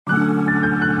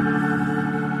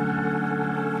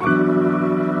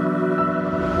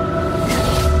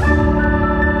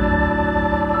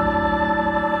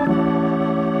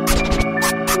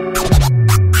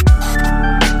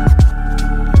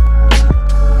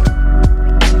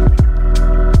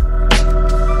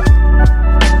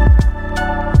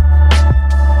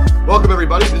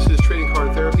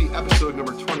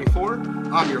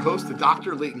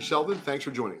Leighton Sheldon. Thanks for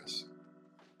joining us.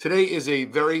 Today is a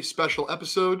very special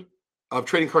episode of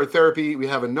Trading Card Therapy. We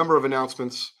have a number of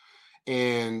announcements.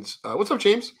 And what's up,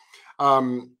 James?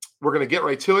 We're going to get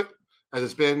right to it, as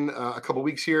it's been a couple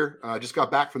weeks here. I just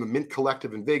got back from the Mint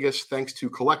Collective in Vegas. Thanks to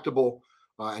Collectible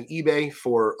and eBay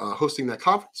for hosting that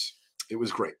conference. It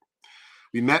was great.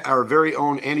 We met our very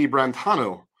own Andy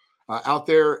Brantano out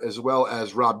there, as well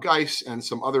as Rob Geis and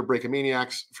some other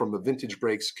Breakomaniacs from the Vintage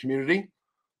Breaks community.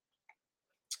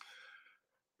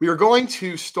 We are going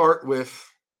to start with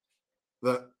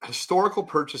the historical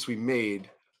purchase we made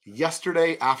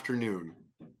yesterday afternoon.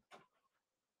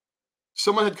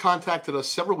 Someone had contacted us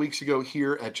several weeks ago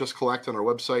here at Just Collect on our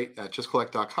website at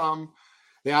justcollect.com.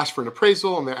 They asked for an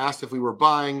appraisal and they asked if we were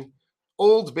buying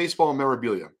old baseball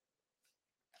memorabilia.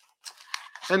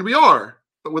 And we are,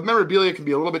 but with memorabilia it can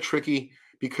be a little bit tricky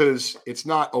because it's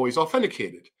not always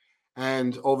authenticated.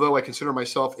 And although I consider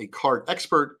myself a card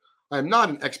expert, I am not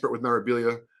an expert with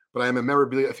memorabilia, but I am a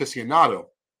memorabilia aficionado.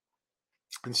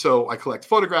 And so I collect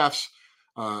photographs,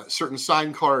 certain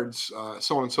signed cards,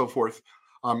 so on and so forth.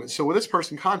 So when this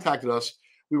person contacted us,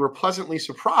 we were pleasantly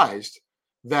surprised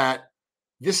that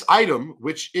this item,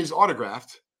 which is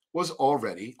autographed, was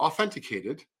already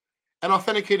authenticated and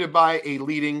authenticated by a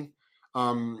leading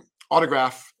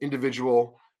autograph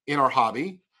individual in our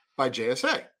hobby by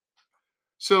JSA.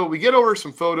 So we get over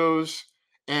some photos.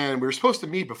 And we were supposed to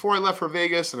meet before I left for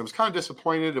Vegas, and I was kind of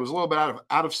disappointed. It was a little bit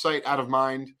out of sight, out of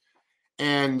mind.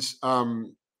 And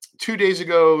 2 days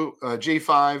ago,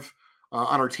 J5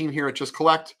 on our team here at Just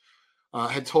Collect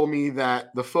had told me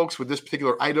that the folks with this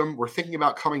particular item were thinking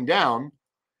about coming down.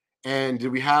 And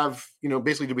did we have an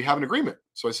agreement?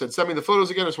 So I said, send me the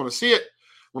photos again. I just want to see it. I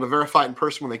want to verify it in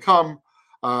person when they come.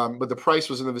 But the price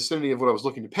was in the vicinity of what I was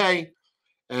looking to pay.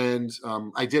 And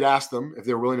I did ask them if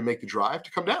they were willing to make the drive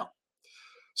to come down.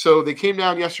 So they came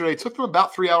down yesterday. It took them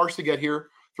about 3 hours to get here,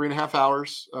 3.5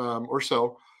 hours or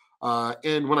so.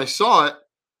 And when I saw it,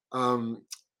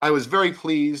 I was very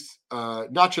pleased,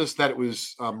 not just that it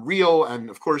was real and,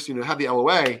 of course, had the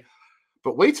LOA,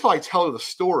 but wait till I tell you the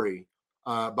story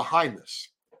behind this.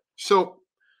 So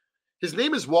his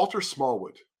name is Walter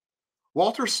Smallwood.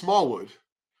 Walter Smallwood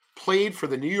played for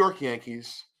the New York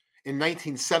Yankees in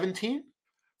 1917,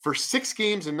 for 6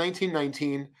 games in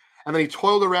 1919, and then he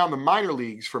toiled around the minor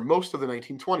leagues for most of the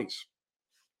 1920s.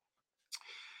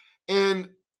 And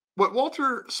what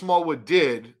Walter Smallwood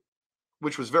did,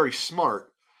 which was very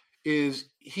smart, is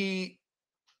he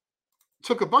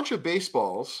took a bunch of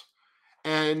baseballs,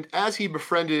 and as he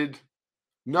befriended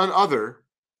none other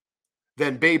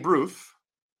than Babe Ruth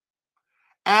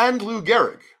and Lou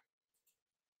Gehrig,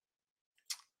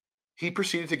 he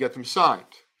proceeded to get them signed.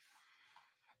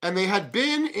 And they had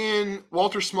been in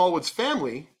Walter Smallwood's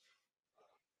family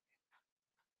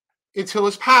until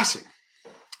his passing.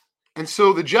 And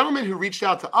so the gentleman who reached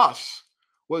out to us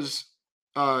was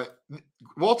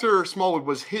Walter Smallwood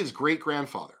was his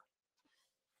great-grandfather.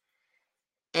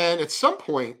 And at some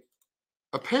point,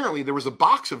 apparently there was a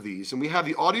box of these, and we have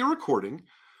the audio recording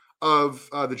of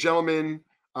the gentleman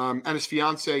and his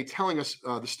fiance telling us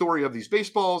the story of these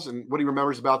baseballs and what he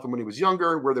remembers about them when he was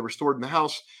younger, where they were stored in the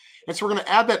house. And so we're going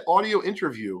to add that audio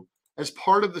interview as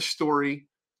part of the story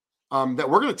that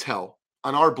we're going to tell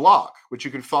on our blog, which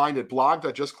you can find at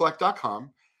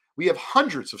blog.justcollect.com. We have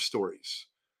hundreds of stories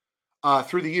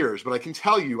through the years, but I can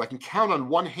tell you, I can count on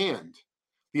one hand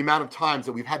the amount of times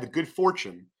that we've had the good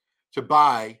fortune to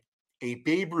buy a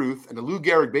Babe Ruth and a Lou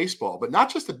Gehrig baseball, but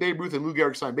not just a Babe Ruth and Lou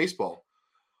Gehrig signed baseball,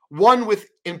 one with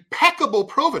impeccable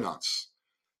provenance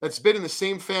that's been in the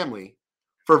same family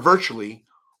for virtually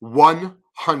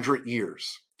 100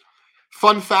 years.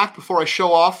 Fun fact before I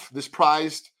show off this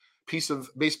prized piece of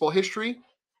baseball history.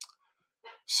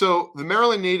 So the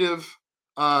Maryland native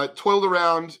toiled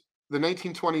around the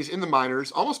 1920s in the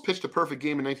minors, almost pitched a perfect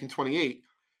game in 1928,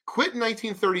 quit in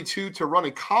 1932 to run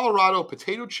a Colorado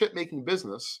potato chip making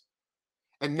business,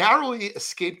 and narrowly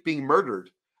escaped being murdered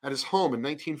at his home in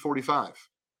 1945.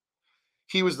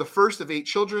 He was the first of 8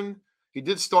 children. He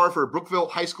did star for a Brookville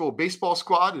High School baseball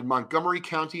squad in Montgomery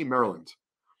County, Maryland.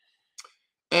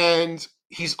 And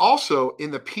he's also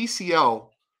in the PCL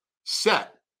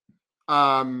set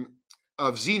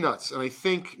of Z-Nuts, and I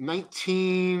think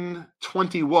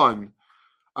 1921.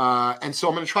 And so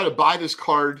I'm going to try to buy this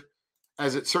card,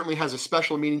 as it certainly has a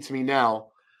special meaning to me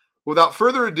now. Without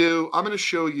further ado, I'm going to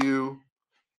show you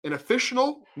an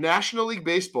official National League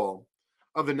Baseball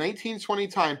of the 1920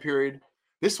 time period.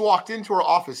 This walked into our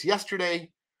office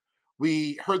yesterday.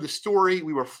 We heard the story.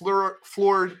 We were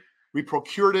floored. We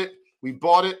procured it. We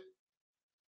bought it.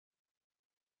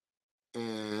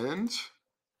 And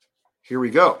here we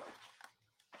go.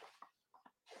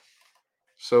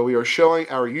 So we are showing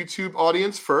our YouTube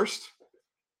audience first.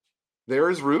 There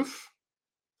is Ruth.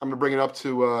 I'm going to bring it up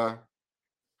to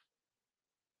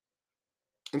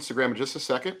Instagram in just a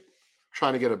second.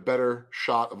 Trying to get a better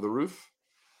shot of the Ruth.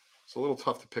 It's a little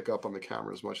tough to pick up on the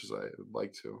camera as much as I would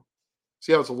like to.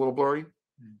 See how it's a little blurry?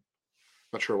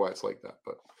 Not sure why it's like that,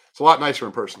 but it's a lot nicer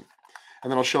in person.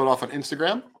 And then I'll show it off on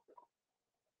Instagram.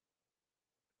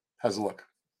 How's it look?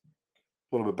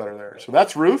 A little bit better there. So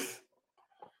that's Ruth.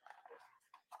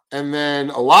 And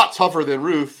then a lot tougher than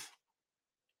Ruth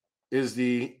is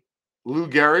the Lou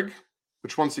Gehrig,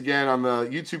 which once again on the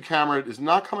YouTube camera is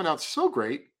not coming out so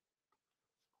great,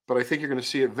 but I think you're going to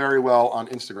see it very well on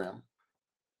Instagram.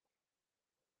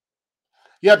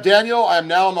 Yep, Daniel, I am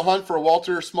now on the hunt for a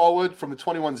Walter Smallwood from the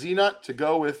 21 Z-Nut to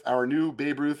go with our new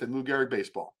Babe Ruth and Lou Gehrig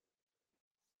baseball.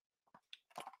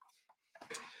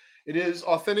 It is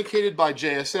authenticated by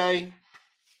JSA.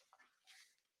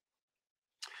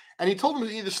 And he told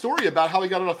me the story about how he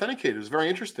got it authenticated. It was very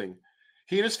interesting.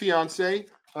 He and his fiance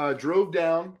drove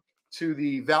down to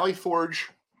the Valley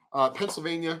Forge,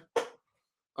 Pennsylvania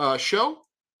show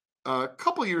a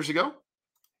couple years ago.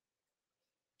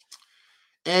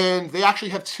 And they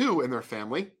actually have two in their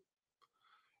family.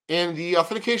 And the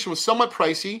authentication was somewhat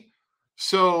pricey.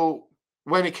 So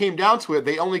when it came down to it,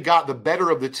 they only got the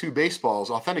better of the two baseballs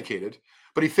authenticated.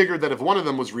 But he figured that if one of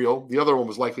them was real, the other one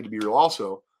was likely to be real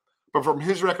also. But from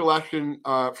his recollection,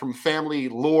 from family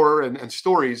lore and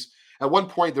stories, at one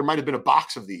point there might have been a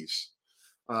box of these.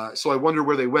 So I wonder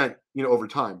where they went, over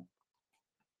time.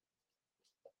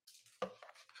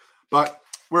 But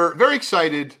we're very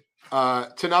excited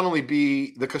to not only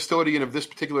be the custodian of this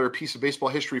particular piece of baseball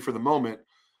history for the moment,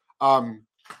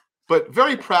 but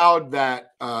very proud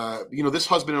that, this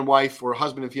husband and wife or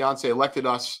husband and fiance elected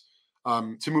us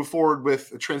to move forward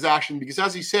with a transaction. Because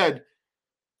as he said,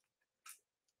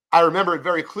 I remember it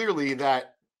very clearly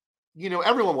that,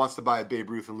 everyone wants to buy a Babe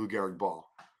Ruth and Lou Gehrig ball.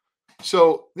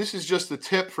 So this is just the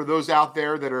tip for those out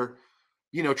there that are,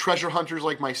 treasure hunters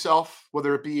like myself,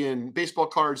 whether it be in baseball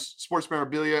cards, sports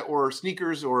memorabilia, or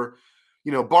sneakers, or,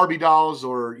 Barbie dolls,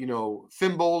 or,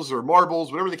 thimbles or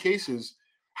marbles, whatever the case is.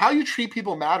 How you treat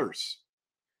people matters.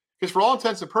 Because for all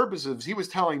intents and purposes, he was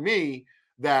telling me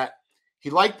that he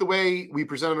liked the way we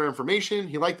presented our information.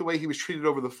 He liked the way he was treated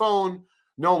over the phone.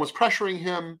 No one was pressuring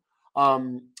him.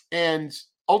 And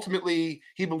ultimately,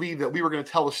 he believed that we were going to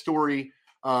tell a story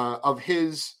of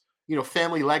his,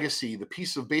 family legacy, the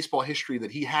piece of baseball history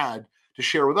that he had to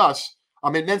share with us.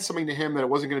 It meant something to him that it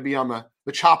wasn't going to be on the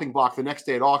chopping block the next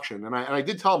day at auction. And I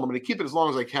did tell him I'm going to keep it as long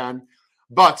as I can,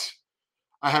 but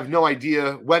I have no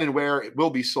idea when and where it will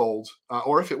be sold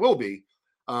or if it will be.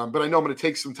 But I know I'm going to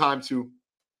take some time to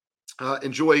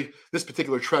enjoy this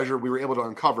particular treasure we were able to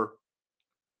uncover.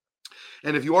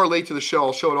 And if you are late to the show,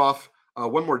 I'll show it off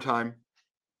one more time.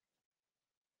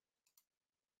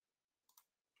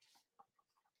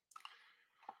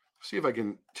 See if I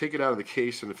can take it out of the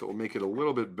case and if it will make it a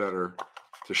little bit better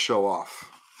to show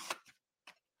off.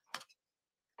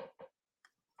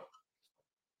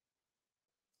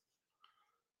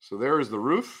 So there is the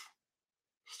Ruth.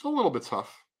 Still a little bit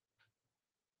tough.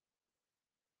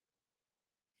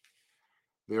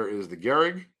 There is the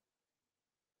Gehrig.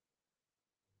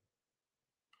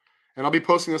 And I'll be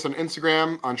posting this on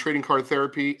Instagram, on Trading Card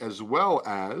Therapy, as well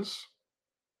as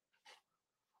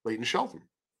Leighton Shelton.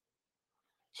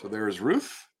 So there's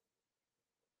Ruth.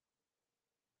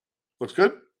 Looks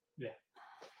good? Yeah.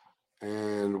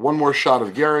 And one more shot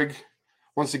of Gehrig.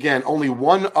 Once again, only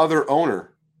one other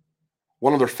owner,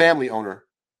 one other family owner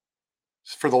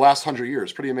for the last 100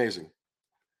 years. Pretty amazing.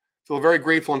 Feel very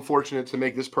grateful and fortunate to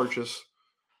make this purchase.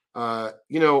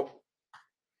 Any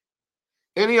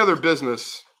other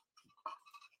business,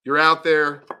 you're out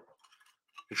there,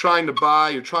 you're trying to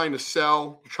buy, you're trying to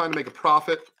sell, you're trying to make a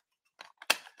profit.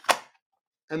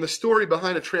 And the story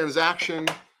behind a transaction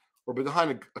or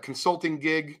behind a consulting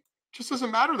gig just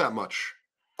doesn't matter that much.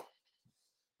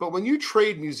 But when you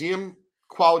trade museum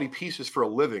quality pieces for a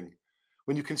living,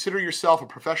 when you consider yourself a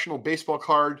professional baseball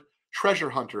card treasure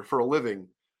hunter for a living,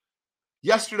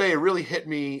 yesterday it really hit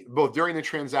me both during the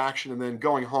transaction and then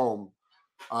going home.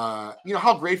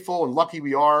 How grateful and lucky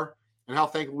we are and how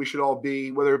thankful we should all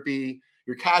be, whether it be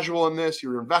you're casual in this,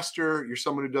 you're an investor, you're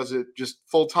someone who does it just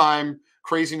full-time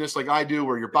craziness like I do,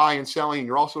 where you're buying and selling, and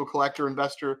you're also a collector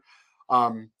investor.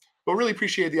 But really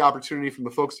appreciate the opportunity from the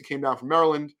folks that came down from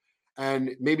Maryland.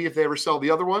 And maybe if they ever sell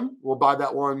the other one, we'll buy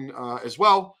that one as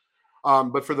well.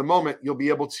 But for the moment, you'll be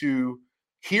able to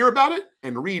hear about it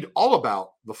and read all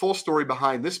about the full story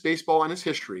behind this baseball and its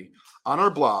history on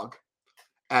our blog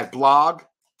at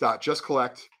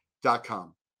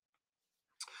blog.justcollect.com.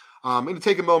 I'm going to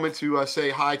take a moment to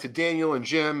say hi to Daniel and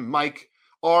Jim, Mike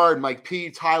R, and Mike P,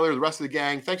 Tyler, the rest of the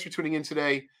gang. Thanks for tuning in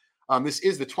today. This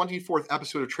is the 24th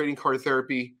episode of Trading Card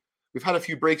Therapy. We've had a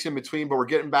few breaks in between, but we're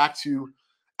getting back to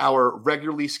our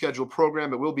regularly scheduled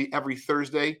program. It will be every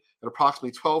Thursday at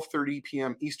approximately 12:30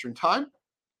 p.m. Eastern Time.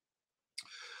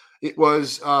 It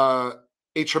was a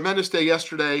tremendous day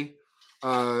yesterday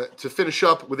to finish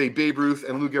up with a Babe Ruth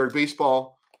and Lou Gehrig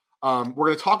baseball. We're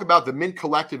going to talk about the Mint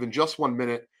Collective in just 1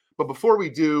 minute. But before we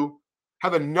do,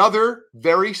 have another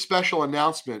very special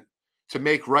announcement to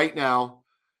make right now.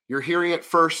 You're hearing it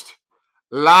first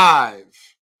live.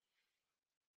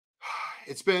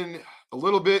 It's been a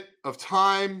little bit of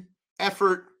time,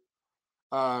 effort,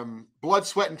 blood,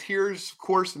 sweat, and tears, of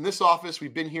course, in this office.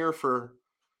 We've been here for,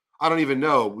 I don't even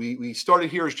know. We started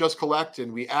here as Just Collect,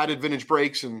 and we added Vintage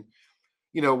Breaks, and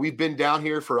we've been down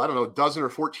here for, I don't know, a dozen or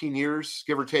 14 years,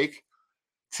 give or take.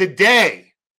 Today,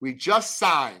 we just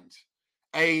signed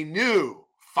a new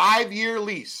 5-year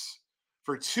lease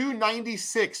for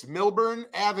 296 Milburn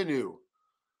Avenue,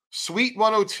 Suite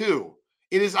 102.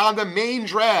 It is on the main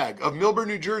drag of Milburn,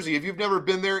 New Jersey. If you've never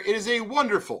been there, it is a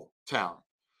wonderful town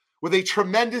with a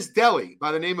tremendous deli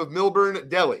by the name of Milburn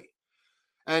Deli.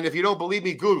 And if you don't believe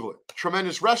me, Google it.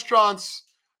 Tremendous restaurants,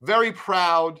 very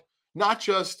proud, not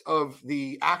just of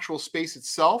the actual space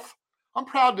itself. I'm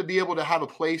proud to be able to have a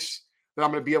place that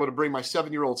I'm going to be able to bring my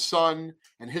 7-year-old son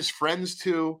and his friends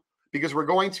to, because we're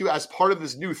going to, as part of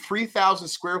this new 3,000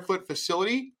 square foot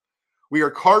facility, we are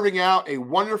carving out a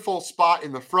wonderful spot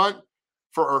in the front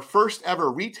for our first ever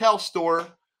retail store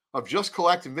of Just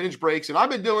Collect and Vintage Breaks. And I've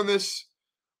been doing this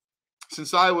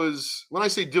since I was, when I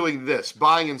say doing this,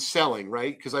 buying and selling,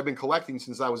 right? Because I've been collecting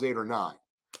since I was 8 or 9.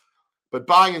 But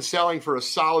buying and selling for a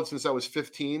solid since I was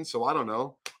 15. So I don't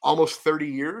know, almost 30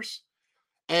 years.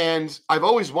 And I've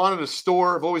always wanted a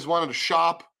store. I've always wanted a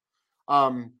shop.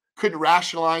 Couldn't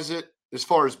rationalize it as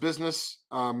far as business,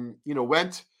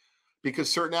 went,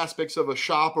 because certain aspects of a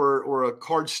shop or a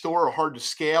card store are hard to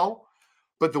scale.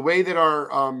 But the way that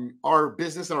our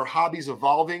business and our hobbies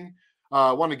evolving,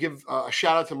 I want to give a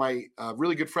shout out to my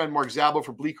really good friend Mark Zabo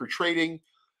from Bleecker Trading,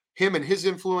 him and his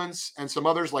influence, and some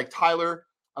others like Tyler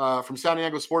from San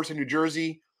Diego Sports in New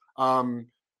Jersey,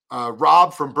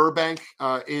 Rob from Burbank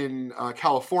in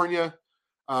California,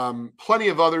 plenty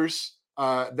of others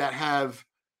that have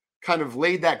kind of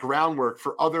laid that groundwork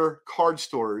for other card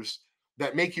stores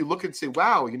that make you look and say,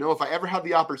 wow, if I ever have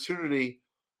the opportunity,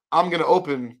 I'm going to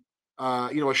open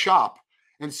a shop.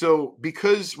 And so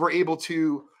because we're able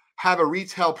to have a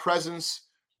retail presence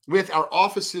with our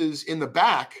offices in the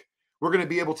back, we're going to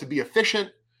be able to be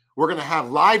efficient. We're going to have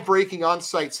live breaking on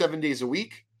site 7 days a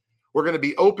week. We're going to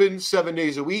be open 7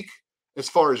 days a week as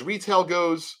far as retail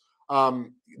goes.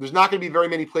 There's not going to be very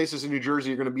many places in New Jersey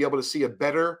you're going to be able to see a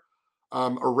better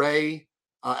array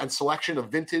and selection of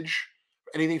vintage,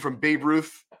 anything from Babe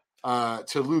Ruth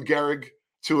to Lou Gehrig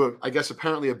to,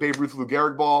 apparently a Babe Ruth Lou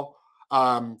Gehrig ball.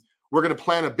 We're going to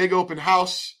plan a big open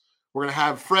house. We're going to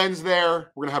have friends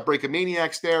there. We're going to have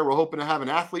Breakamaniacs there. We're hoping to have an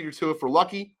athlete or two if we're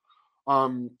lucky.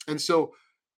 And so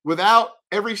without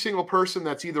every single person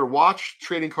that's either watched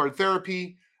Trading Card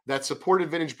Therapy, that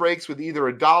supported Vintage Breaks with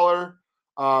either $1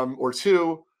 or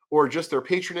 $2, or just their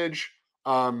patronage,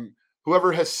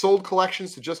 whoever has sold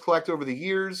collections to Just Collect over the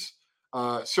years,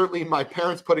 certainly my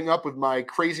parents putting up with my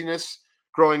craziness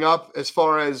growing up as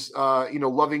far as,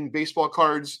 loving baseball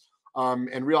cards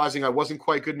and realizing I wasn't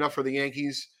quite good enough for the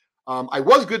Yankees. I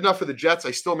was good enough for the Jets.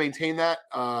 I still maintain that.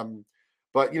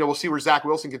 But, we'll see where Zach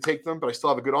Wilson can take them, but I still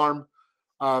have a good arm.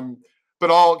 But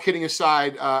all kidding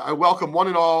aside, I welcome one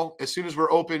and all. As soon as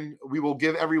we're open, we will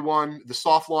give everyone the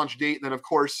soft launch date. And then, of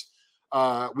course,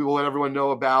 we will let everyone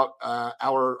know about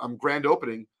our grand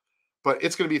opening. But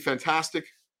it's going to be fantastic.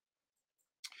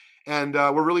 And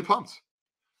we're really pumped.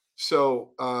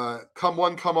 So come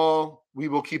one, come all. We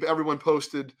will keep everyone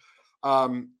posted.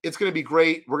 It's going to be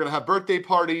great. We're going to have birthday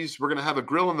parties. We're going to have a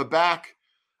grill in the back.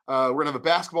 We're going to have a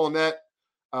basketball net.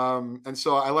 And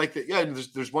so I like that. Yeah,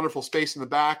 there's wonderful space in the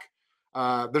back.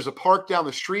 There's a park down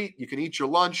the street. You can eat your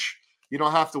lunch. You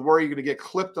don't have to worry you're going to get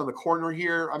clipped on the corner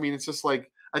here. I mean, it's just like,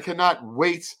 I cannot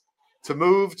wait to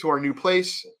move to our new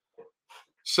place.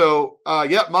 So,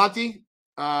 Monty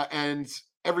and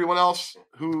everyone else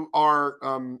who are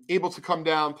able to come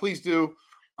down, please do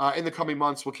in the coming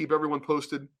months. We'll keep everyone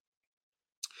posted.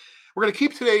 We're going to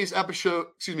keep today's episode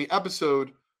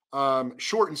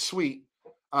short and sweet.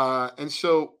 And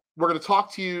so we're going to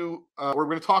talk to you. We're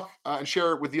going to talk and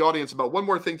share with the audience about one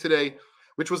more thing today,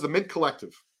 which was the Mint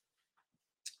Collective.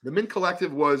 The Mint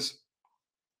Collective was,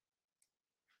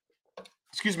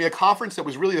 a conference that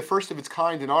was really the first of its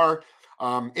kind in our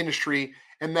industry.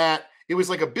 and that it was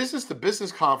like a business to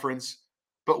business conference,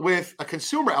 but with a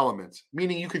consumer element,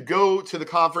 meaning you could go to the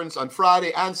conference on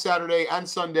Friday and Saturday and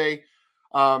Sunday,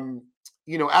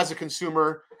 as a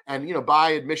consumer and,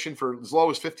 buy admission for as low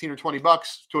as 15 or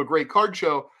 $20 to a great card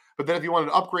show. But then if you wanted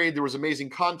to upgrade, there was amazing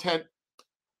content.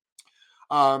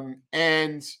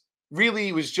 And really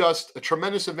it was just a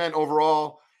tremendous event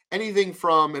overall. Anything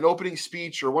from an opening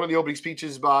speech or one of the opening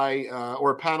speeches by,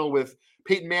 or a panel with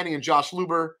Peyton Manning and Josh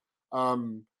Luber.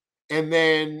 And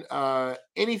then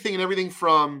anything and everything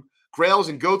from grails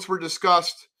and goats were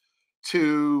discussed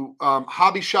to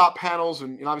hobby shop panels.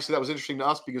 And obviously that was interesting to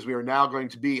us because we are now going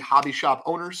to be hobby shop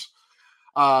owners.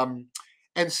 And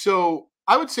so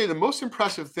I would say the most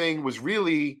impressive thing was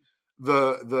really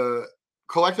the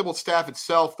collectible staff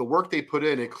itself, the work they put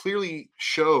in. It clearly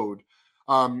showed.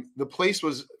 The place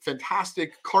was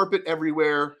fantastic, carpet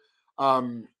everywhere.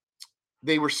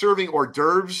 They were serving hors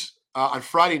d'oeuvres on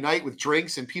Friday night with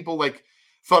drinks, and people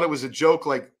thought it was a joke.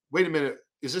 Like, wait a minute,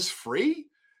 is this free?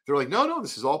 They're like, no,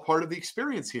 this is all part of the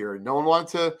experience here. And no one wanted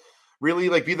to really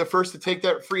be the first to take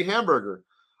that free hamburger.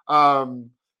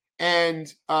 Being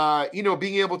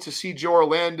able to see Joe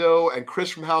Orlando and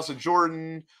Chris from House of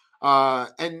Jordan,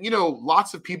 and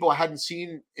lots of people I hadn't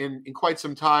seen in quite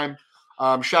some time.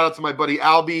 Shout out to my buddy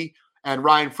Albie and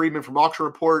Ryan Friedman from Auction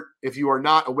Report. If you are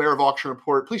not aware of Auction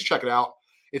Report, please check it out.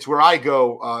 It's where I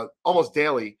go almost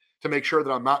daily to make sure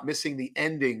that I'm not missing the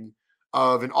ending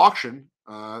of an auction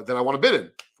that I want to bid in,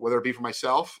 whether it be for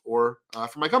myself or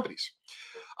for my companies.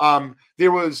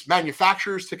 There was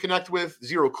manufacturers to connect with.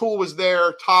 Zero Cool was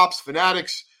there, Topps,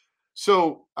 Fanatics.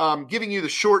 So giving you the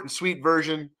short and sweet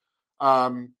version,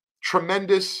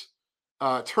 tremendous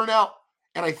turnout.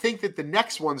 And I think that the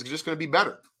next one's just going to be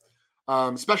better.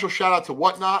 Special shout out to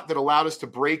Whatnot that allowed us to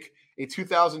break a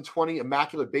 2020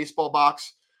 Immaculate Baseball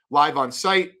box live on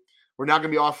site. We're now going to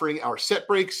be offering our set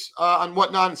breaks on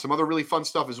Whatnot and some other really fun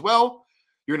stuff as well.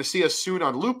 You're going to see us soon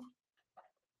on Loop.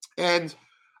 And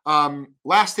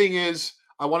last thing is,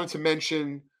 I wanted to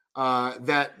mention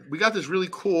that we got this really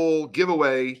cool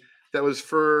giveaway that was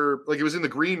for, it was in the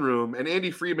green room. And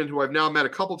Andy Friedman, who I've now met a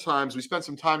couple times, we spent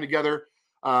some time together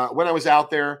when I was out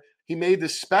there. He made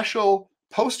this special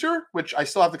poster, which I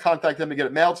still have to contact them to get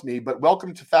it mailed to me, but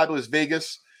welcome to Fabulous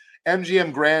Vegas,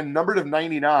 MGM Grand, numbered of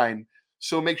 99.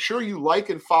 So make sure you like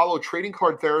and follow Trading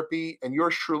Card Therapy and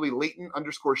yours truly,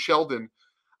 Leighton_Sheldon,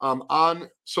 on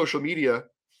social media,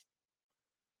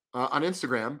 on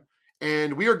Instagram.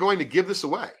 And we are going to give this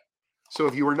away. So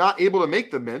if you were not able to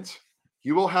make the mint,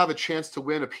 you will have a chance to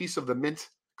win a piece of the Mint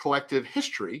Collective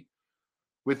history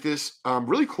with this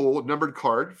really cool numbered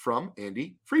card from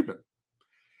Andy Friedman.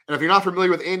 And if you're not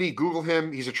familiar with Andy, Google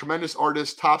him. He's a tremendous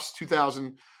artist, Topps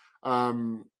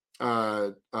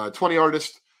 2020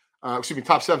 artist.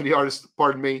 Top 70 artist,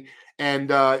 pardon me. And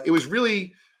it was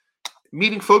really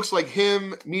meeting folks like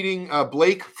him, meeting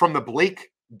Blake from the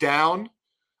Blake down,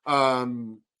 at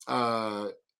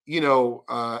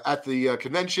the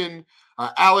convention.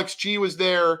 Alex G was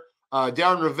there,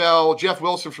 Darren Ravel, Jeff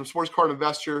Wilson from Sports Card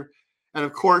Investor. And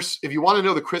of course, if you want to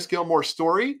know the Chris Gilmore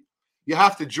story, you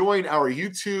have to join our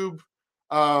YouTube,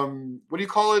 what do you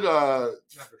call it?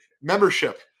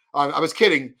 Membership. I was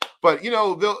kidding, but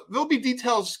there'll be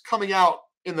details coming out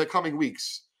in the coming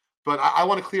weeks. But I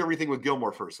want to clear everything with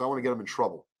Gilmore first. So I want to get him in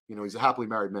trouble. He's a happily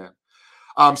married man.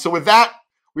 So with that,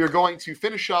 we are going to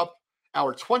finish up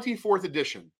our 24th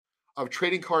edition of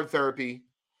Trading Card Therapy.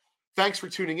 Thanks for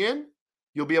tuning in.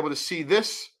 You'll be able to see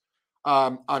this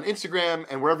on Instagram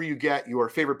and wherever you get your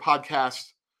favorite podcast,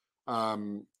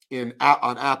 on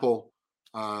Apple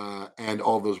and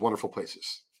all those wonderful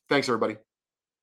places. Thanks, everybody.